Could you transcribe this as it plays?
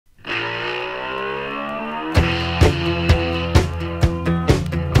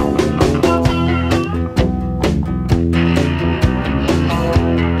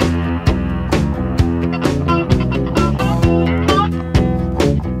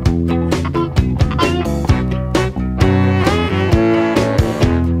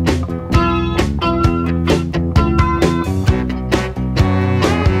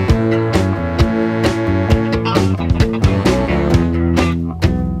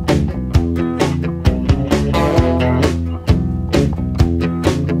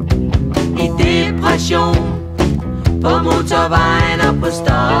motorvejen og på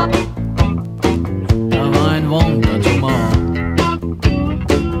stop. Der var en vogn, der tog mig op.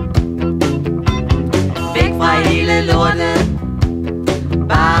 Væk fra hele lortet,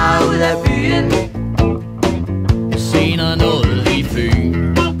 bare ud af byen. Senere nåede vi Fyn.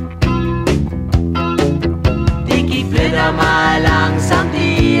 Det gik blødt og meget langsomt,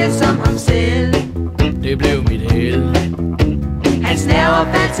 lige som ham selv. Det blev mit held. Hans nerver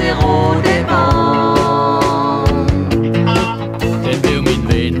faldt til rotevogn. Den blev min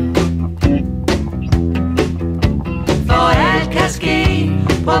ven. For alt kan ske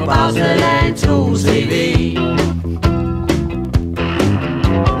på bagsædet af en 2CV.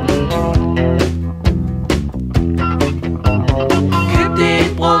 Købte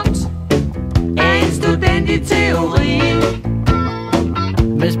et brugt af en student i teori.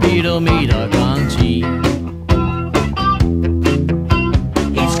 Med speedometer garanti.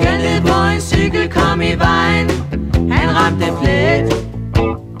 En skønhed på en cykel kom i vejen. Han ramte plet.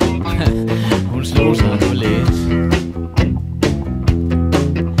 Hun slog sig for let.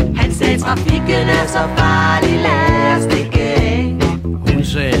 Han sagde, trafikken er så farlig, lad os stikke af. Hun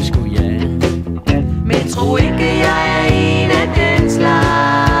sagde sgu ja. Men tro ikke, jeg er en af den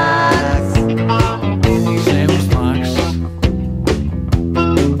slags, Sagde hun straks.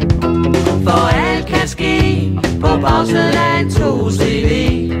 for alt kan ske på bagsædet af en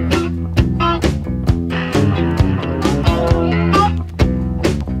 2CV.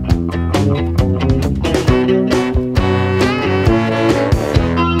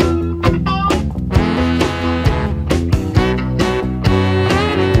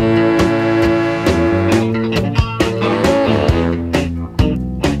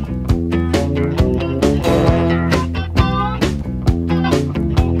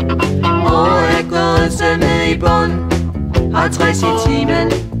 I bund og 60 i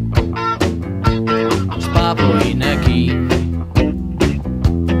timen. Spar på energi.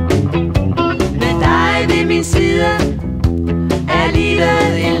 Med dig ved min side er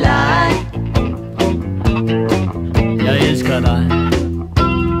livet en leg. Jeg elsker dig.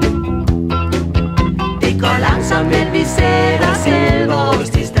 Det går langsomt, men vi sætter selv vores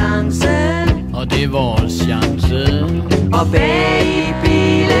distance. Og det er vores chance. Og bag i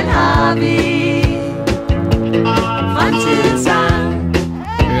bilen har vi fremtidens sang.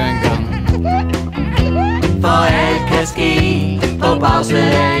 Hør engang. For alt kan ske på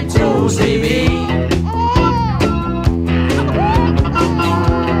bagsædet af en 2CV.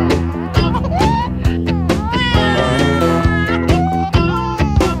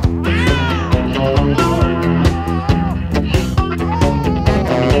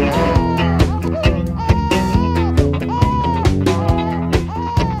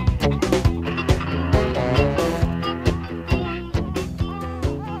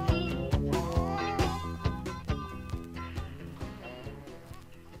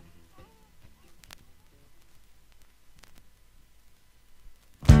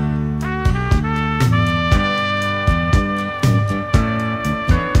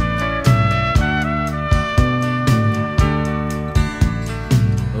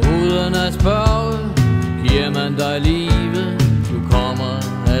 Giver man dig livet, du kommer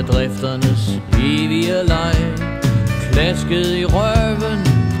af drifternes evige leg. Klasket i røven,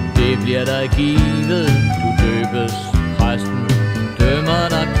 det bliver dig givet. Du døbes, præsten dømmer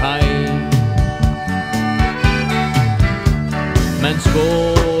dig kaj. Man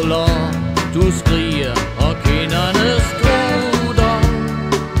skåler, du skriger, og kinderne strutter.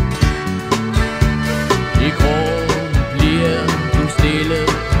 I grå bliver du stille,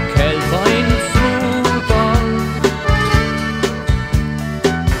 kald for en slutter.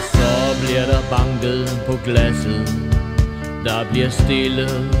 Så bliver der banket på glasset, der bliver stille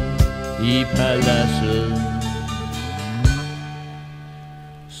i paladset.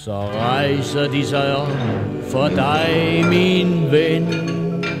 Så rejser de sig op for dig, min ven.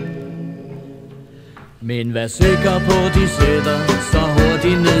 Men vær sikker på, de sætter så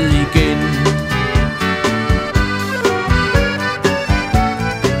hurtigt ned igen.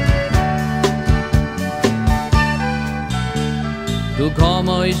 Du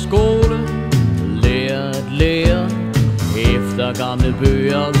kommer i skole, lærer at lære efter gamle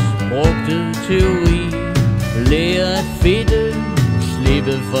bøgers brugte teori. Lærer at fedte,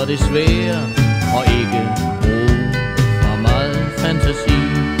 slippe for det svære og ikke bruge for meget fantasi.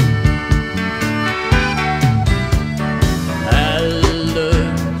 Alle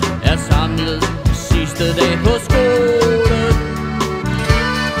er samlet sidste dag på skolen.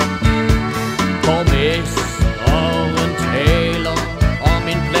 Borgmesteren taler om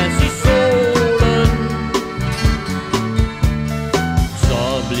en plads i solen. Så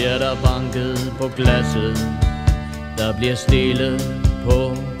bliver der banket på glasset, der bliver stille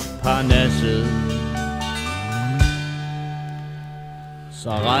på Parnasset. Så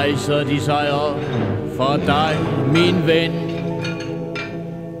rejser de sig op for dig, min ven.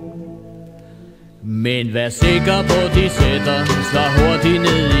 Men vær sikker på, de sætter sig hurtigt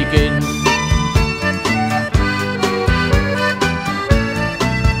ned igen.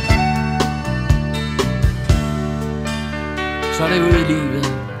 Så er det ude i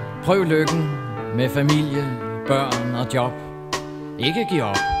livet. Prøv lykken med familie, børn og job. Ikke giv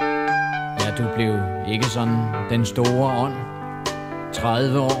op. Ja, du blev ikke sådan den store ånd.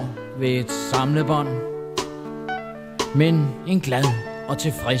 30 år ved et samlebånd. Men en glad og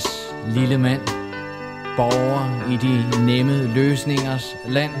tilfreds lille mand. Borger i de nemme løsningers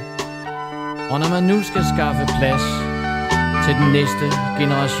land. Og når man nu skal skaffe plads til den næste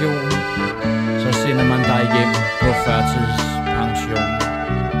generation, så sender man dig hjem på førtidspension.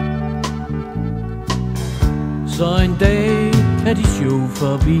 Så en dag er de show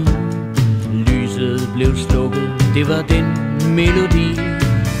forbi. Lyset blev slukket, det var den melodi.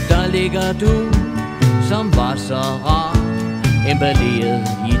 Der ligger du, som var så rar, emballeret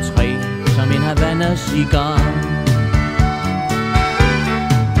i træ, som en Havana-cigar.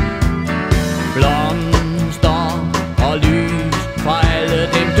 Blomster og lys fra alle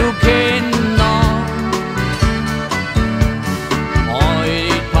dem du kender, og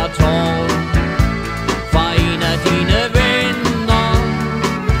et par tår fra en af dine venner.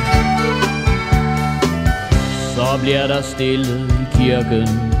 Så bliver der stille i kirken,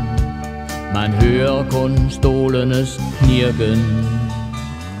 man hører kun stolenes knirken.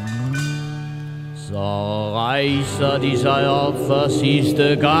 Så rejser de sig op for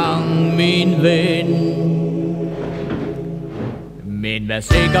sidste gang, min ven. Men vær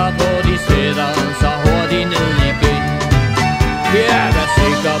sikker på, de sætter sig hurtigt ned igen. Ja, vær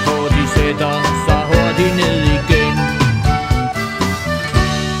sikker på, de sætter sig hurtigt ned igen.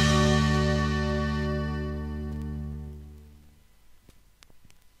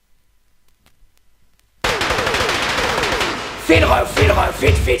 Fedt røv, fedt røv,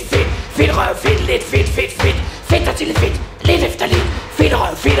 fedt, fedt, fedt. Fedt røv, fedt, lidt, fedt, fedt, fedt. Fedt og til lidt fedt, lidt efter lidt. Fedt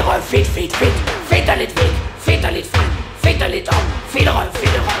røv, fedt, fedt, fedt. Fedt og lidt fedt, fedt og lidt fedt. Fedt og lidt op. Fedt røv,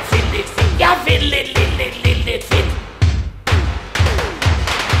 fedt, lidt fedt. Ja, fedt, lidt fedt.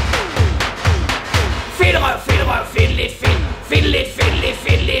 Fedt røv, fedt, lidt fedt. Fedt,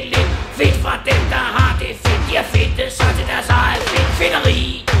 lidt. Fedt fra dem, der har det fedt. De er fedte, så til deres eget fedt.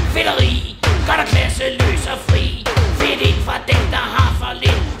 Fedteri, godt og klasse, løs og fri. Fedt ind fra dem, der har for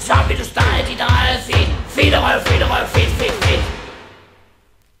lidt. Så vil du stege dit eget fedt. Fedt røv, fedt.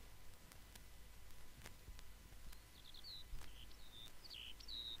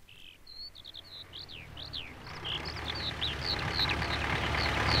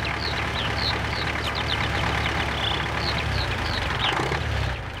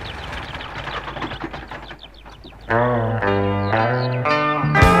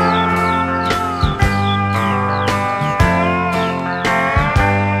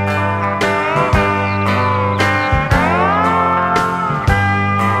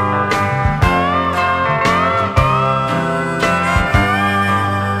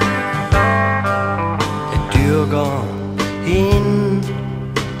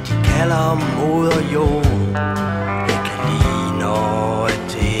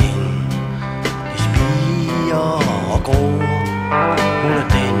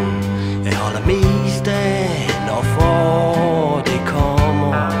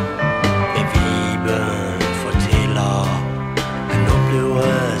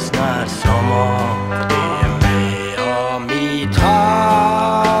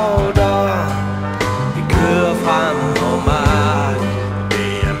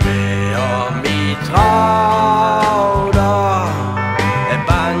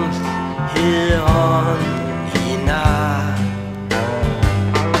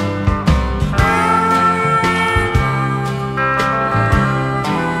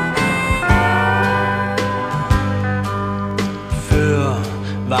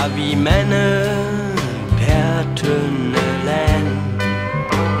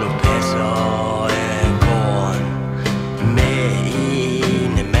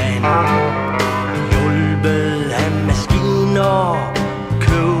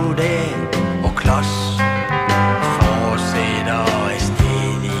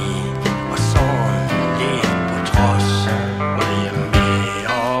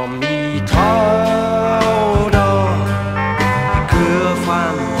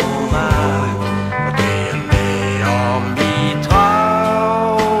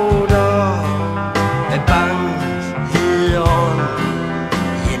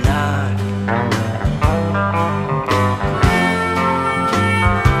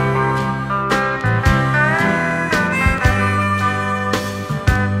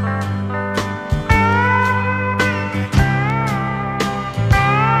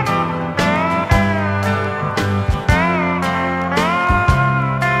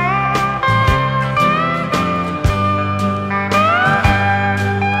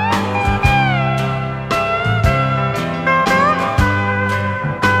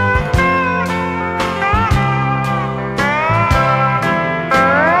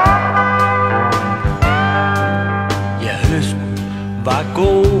 var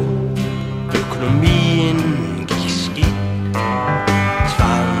god. Økonomien gik skidt.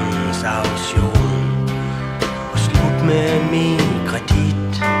 Tvangsauktion og slut med min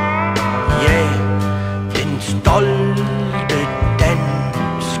kredit. Ja, den stolte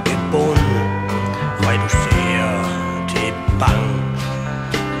danske bund reducerer til bank.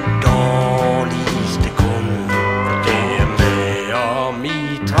 Dårligste kunde, for det er med om i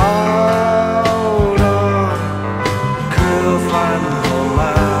Traktor. Kør frem på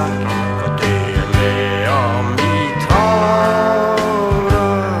mark, for det er med om i Traktor.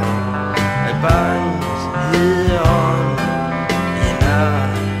 At banks hedder om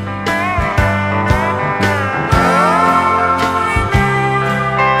Jeanette.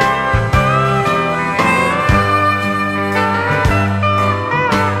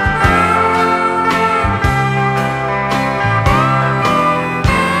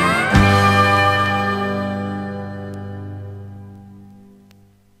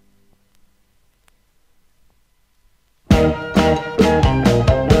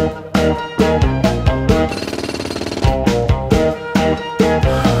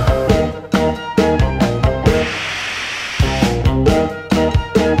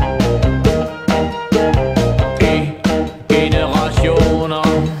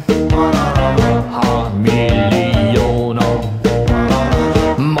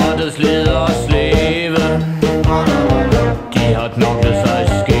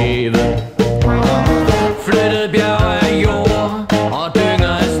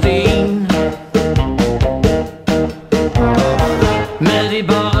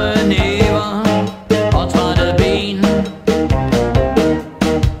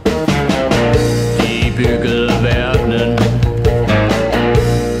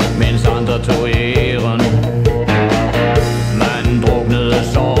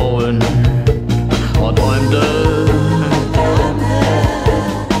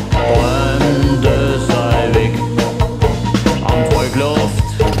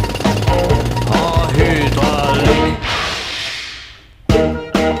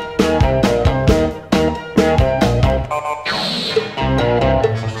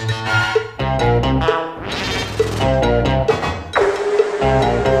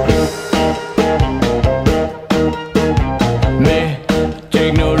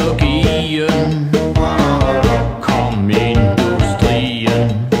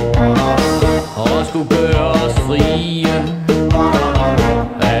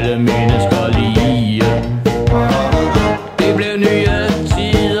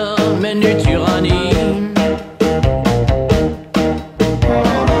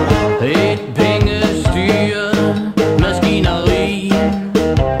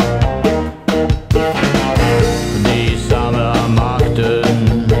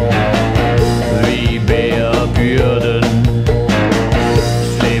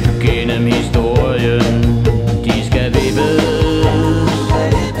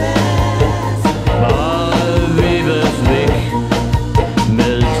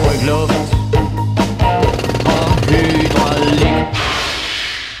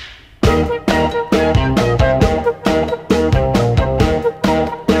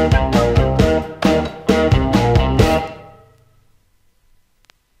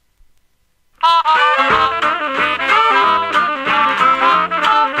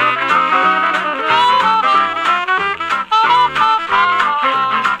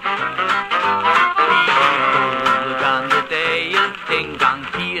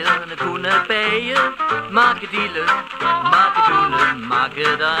 Makkedille, makkedulle,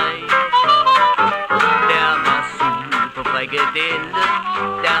 makkedej. Der var sul på frikadelle,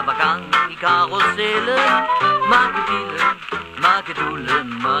 der var gang i karuselle. Makkedille, makkedulle,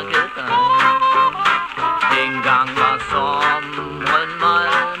 makkedej. Dengang var sommeren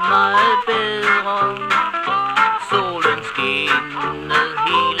meget, meget bedre. Solen skinnede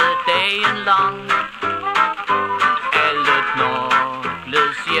hele dagen lang. Alle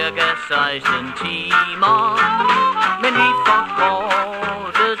knoklede cirka 16 timer, men vi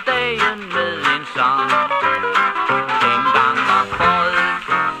forkortede dagen med en sang. Dengang var folk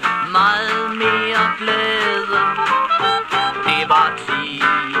meget mere glade. Det var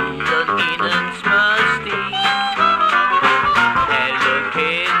tiden inden smørsten. Alle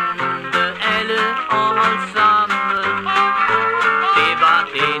kendte alle og holdt sammen. Det var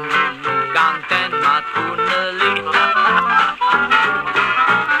dengang Danmark kunne lide.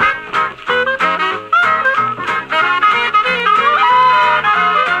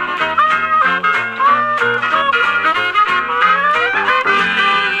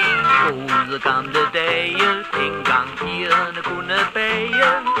 Gamle dage, dengang pigerne kunne bage.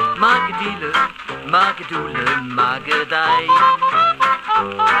 Makkedille, makkedulle, makkedej.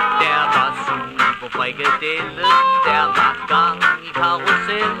 frikadelle, der var gang i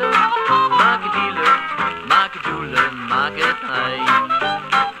karuselle. Makkedille, makkedulle, makkedej.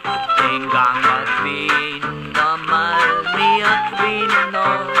 Dengang var kvinder meget mere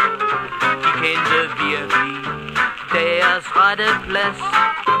kvinder. De kendte virkelig deres rette plads.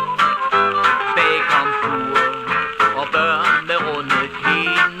 Bag komfur og børn med runde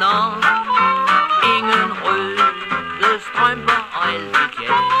kinder. Ingen røde strømper og alt det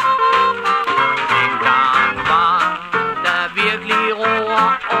jazz. Dengang var der virkelig ro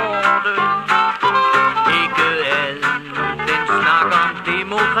og orden. Ikke al den snak om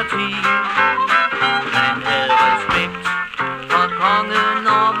demokrati. Man havde respekt for kongen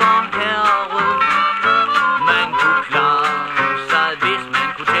og vor herre. Man kunne klare sig, hvis man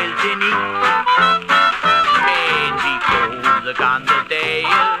kunne tælle til 9. Men de gode gamle dage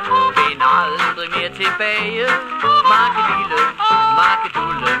vender aldrig mere tilbage. Makkedille,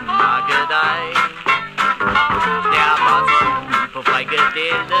 makkedulle, makkedej. Der var skjul på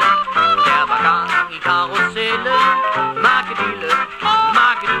frikadelle, der var gang i karuselle. Makkedille,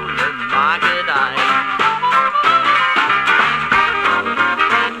 makkedulle, makkedej.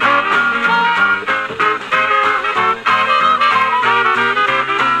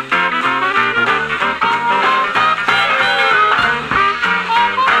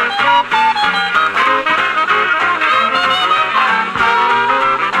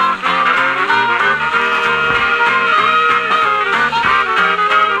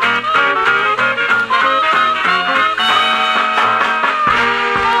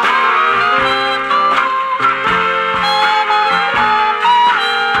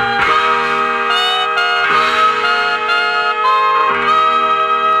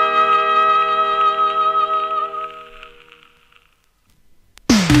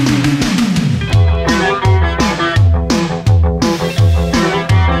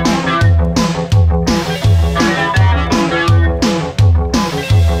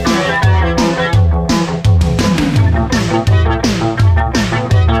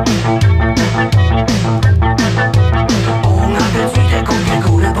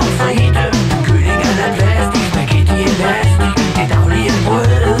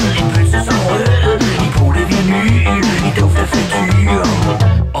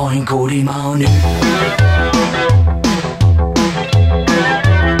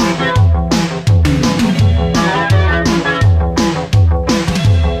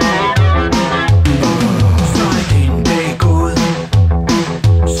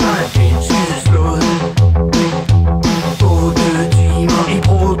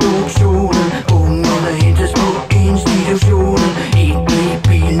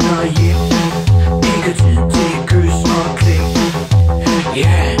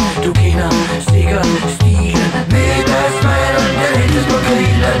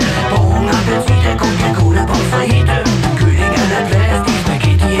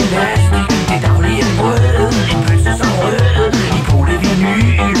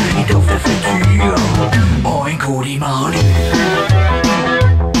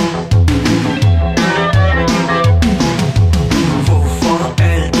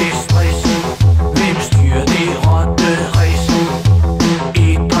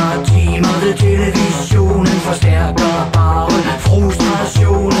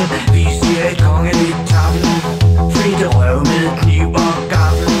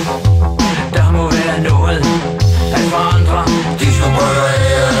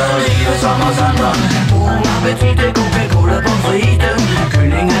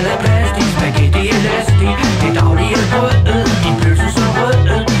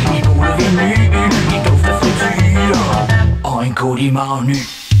 Menu.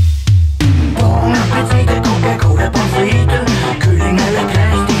 Bon Appetitte, Coca-Cola, pommes frites, kylling à la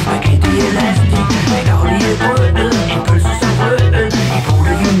plastik, spaghetti elastik, med daglige brød, en pølse som rød, i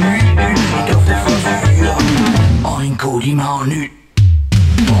polemeny, i duft af frityre, og en Cody Menu.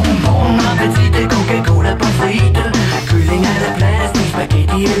 Bon Appetitte, Coca-Cola, pommes frites, kylling à la plastik,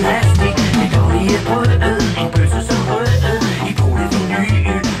 spaghetti elastik, med daglige brød, en pølse som rød, i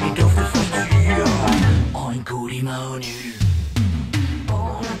polemeny, i duft af frityre, og en Cody Menu.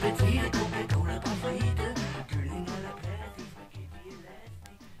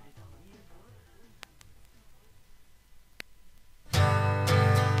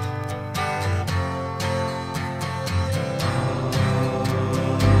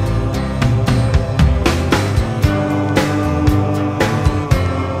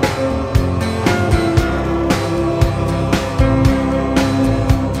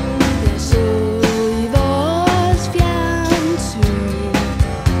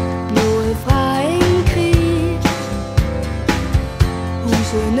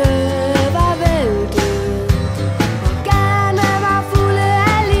 Husene var væltet.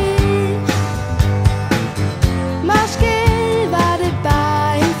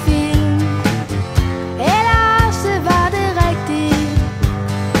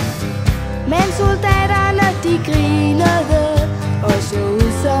 de grinede og så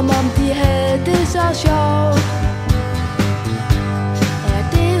ud som om de havde det så sjovt. Er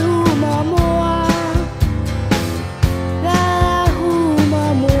det humor, mor? Hvad er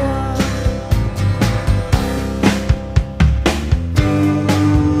humor, mor?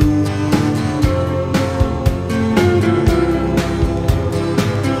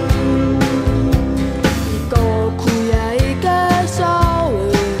 I går kunne jeg ikke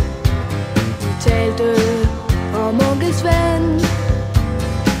sove. Vi talte om onkels ven,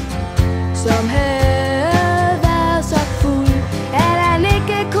 som havde været så fuld, at han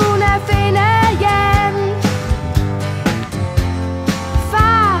ikke kunne finde hjem.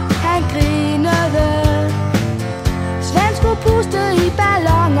 Far, han grinede. Svend skulle puste i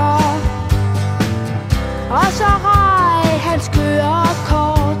balloner, og så røg hans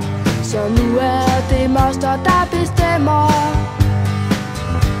kørekort. Så nu er det moster, der bestemmer.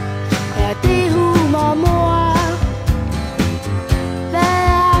 Er det humor, mor? Hvad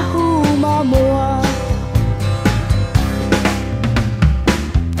er humor, mor?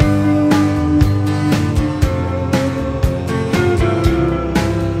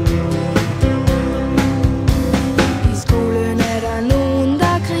 I skolen er der nogen,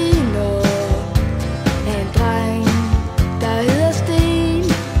 der griner af en dreng, der hedder Sten.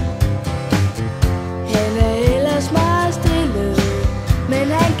 Han er ellers meget stille, men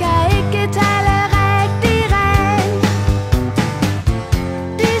han kan ikke tale rigtig rent.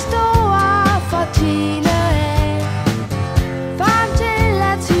 De store fortine af, frem til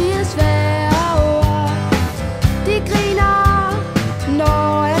at sige svære ord. De griner,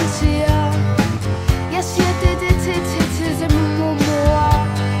 når han siger, jeg siger det til mor.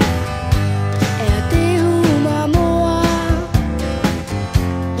 Er det humor, mor?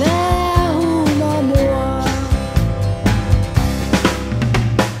 Hvad er humor, mor?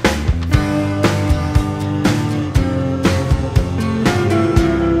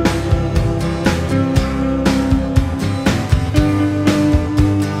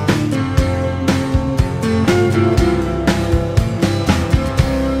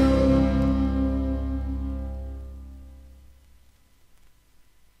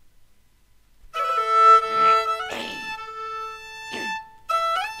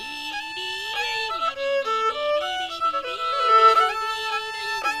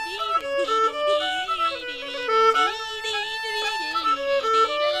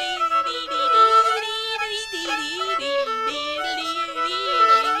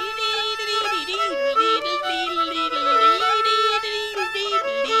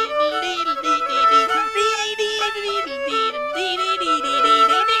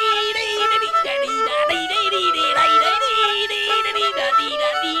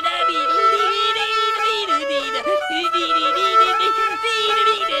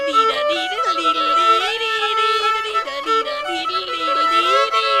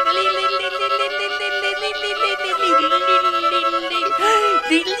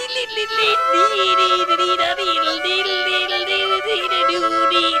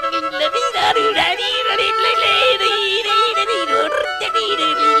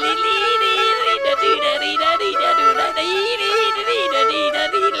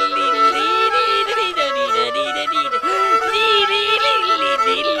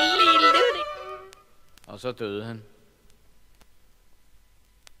 Og så døde han.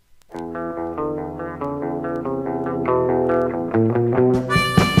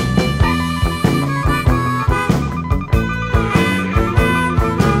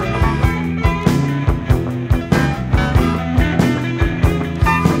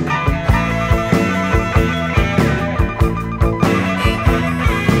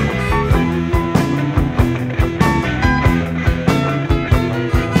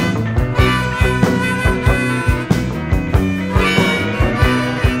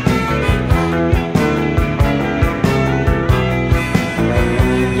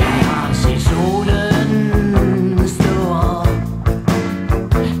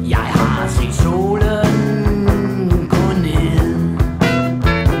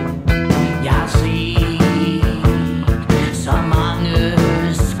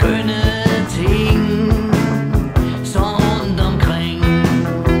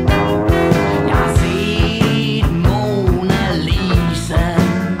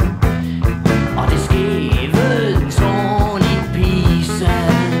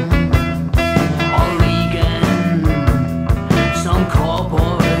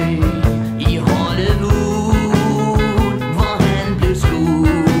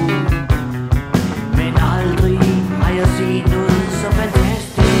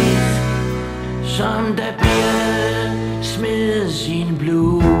 smed sin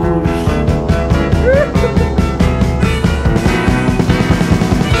blues.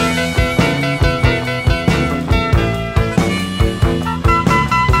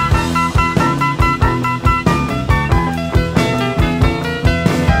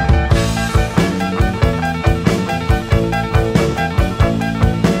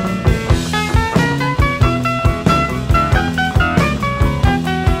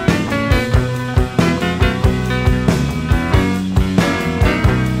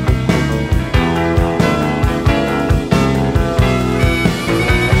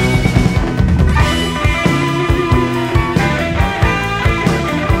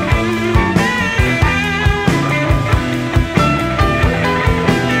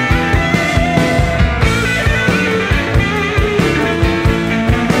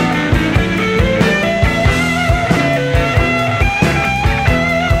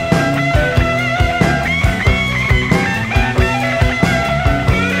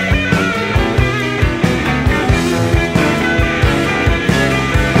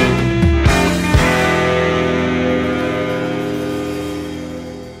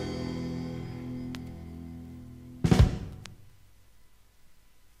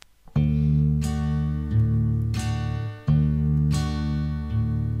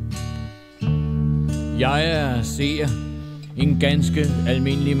 Jeg er seer, en ganske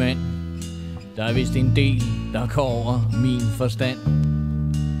almindelig mand. Der er vist en del, der går over min forstand.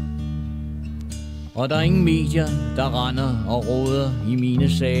 Og der er ingen medier, der render og roder i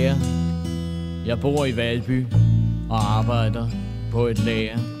mine sager. Jeg bor i Valby og arbejder på et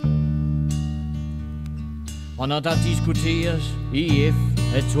lager. Og når der diskuteres EF,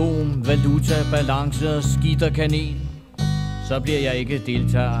 atom, valuta, balance og skidt og kanel, så bliver jeg ikke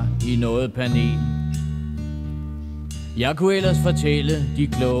deltager i noget panel. Jeg kunne ellers fortælle de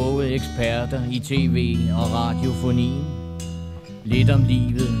kloge eksperter i tv og radiofonien lidt om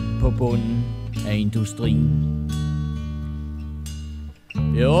livet på bunden af industrien.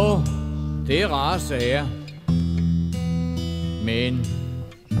 Jo, det er rare sager, men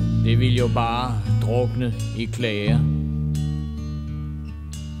det vil jo bare drukne i klager.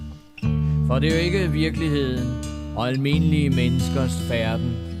 For det er jo ikke virkeligheden og almindelige menneskers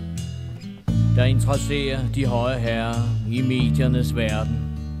færden, der interesserer de høje herrer i mediernes verden.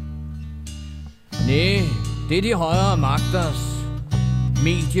 Næh, det er de højere magters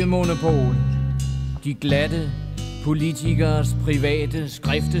mediemonopol, de glatte politikers private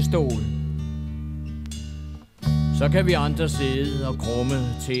skriftestol. Så kan vi andre sidde og krumme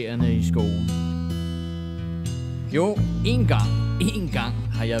tæerne i skoen. Jo, en gang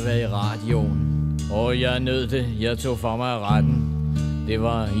har jeg været i radioen, og jeg nød det, jeg tog for mig af retten. Det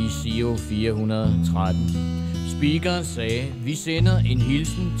var i Giro 413. Speakeren sagde, vi sender en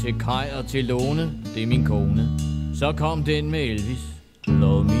hilsen til Kaj og til Lone, det er min kone. Så kom den med Elvis.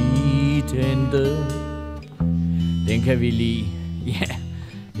 Love me tender. Den kan vi lide. Ja,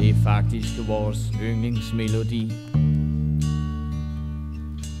 det er faktisk vores yndlingsmelodi.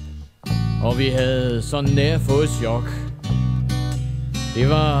 Og vi havde sådan nær fået chok. Det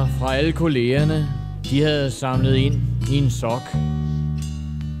var fra alle kollegerne. De havde samlet ind i en sok.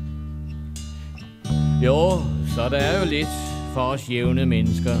 Jo, så der er jo lidt for os jævne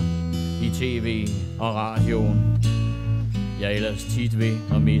mennesker i tv og radioen. Jeg er ellers tit ved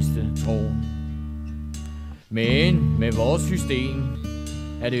at miste troen. Men med vores system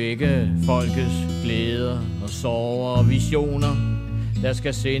er det jo ikke folkets glæder og sorger og visioner, der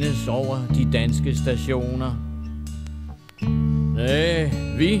skal sendes over de danske stationer. Nej,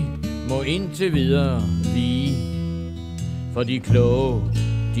 vi må indtil videre vige for de kloge,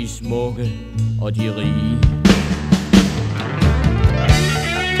 de smukke og de rige.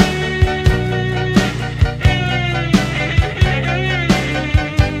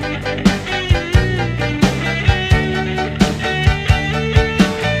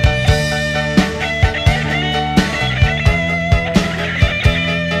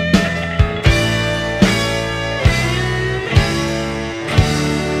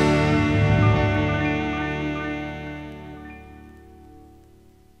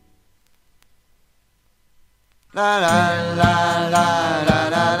 La la la la la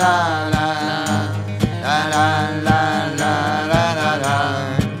la la la la la la la.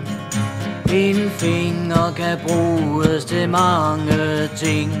 En finger kan bruges til mange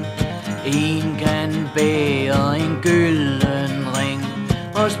ting. En kan bære en gylden ring,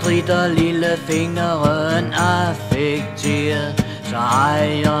 og strider lillefingeren affekteret, så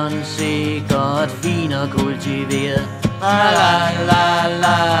ejeren sikkert fin og kultiveret. La la la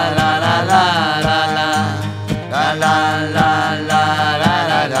la la la la la la. La la la la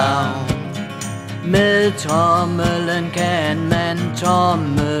la la. Med tommelen kan man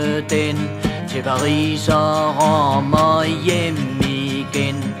tomme den til Paris og Rom og hjem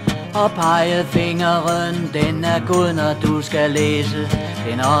igen. Og pegefingeren, den er god, når du skal læse.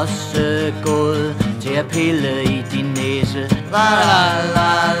 Den er også god til at pille i din næse. La la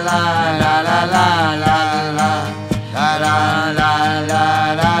la la la la la la la. La la la la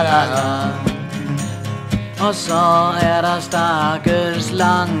la la. Og så er der stakkels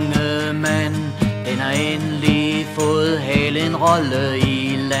Langemand. Den har endelig fået halen rolle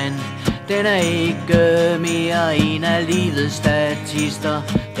i land. Den er ikke mere en af livets statister.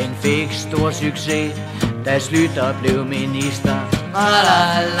 Den fik stor succes, da Sylvester blev minister. La la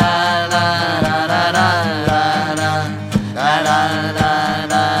la la la la la la. La la la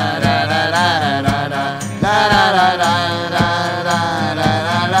la la la la la la. La la la la la la la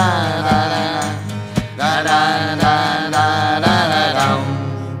la la. La la la la la la.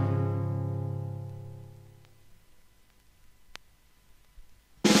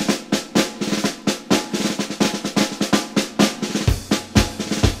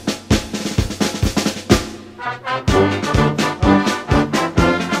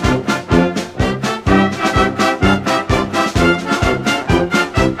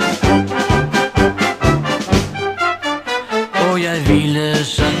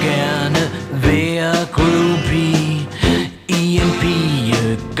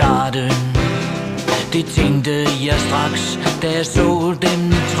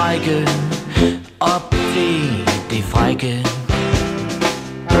 trække op til det frække.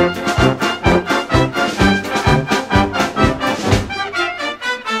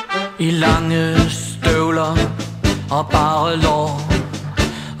 I lange støvler og bare lår.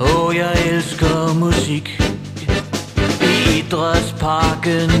 Jeg elsker musik. I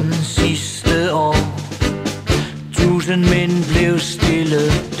idrætsparken sidste år. 1000 mænd blev stille,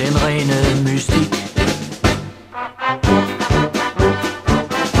 den rene mystik.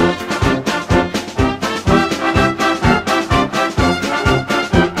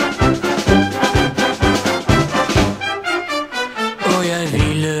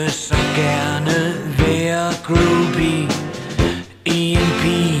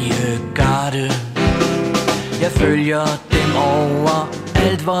 Følger dem over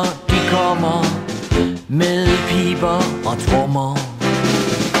alt, hvor de kommer, med piber og trommer.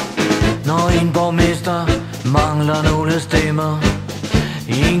 Når en borgmester mangler nogle stemmer,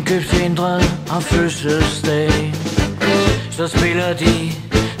 indkøbscentret har fødselsdag, så spiller de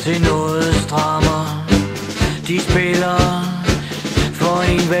til noget strammer. De spiller for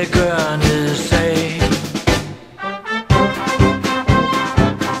en velgørende sag.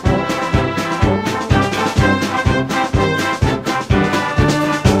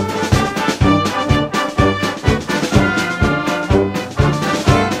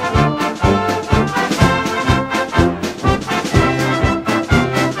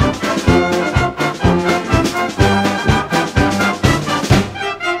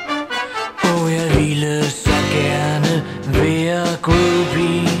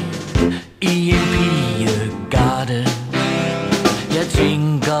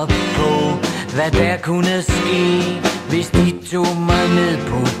 Hvad der kunne ske, hvis de tog mig med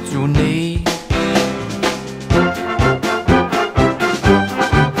på turné.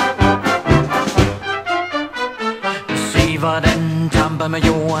 Se hvordan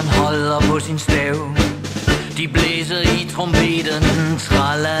tampermajoren holder på sin stav. De blæser i trompeten,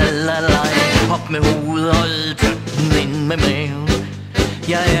 tralalala. Hop med hovedet, hold tøtten ind med maven.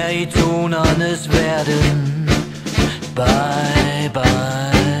 Jeg er i tonernes verden. Bye bye.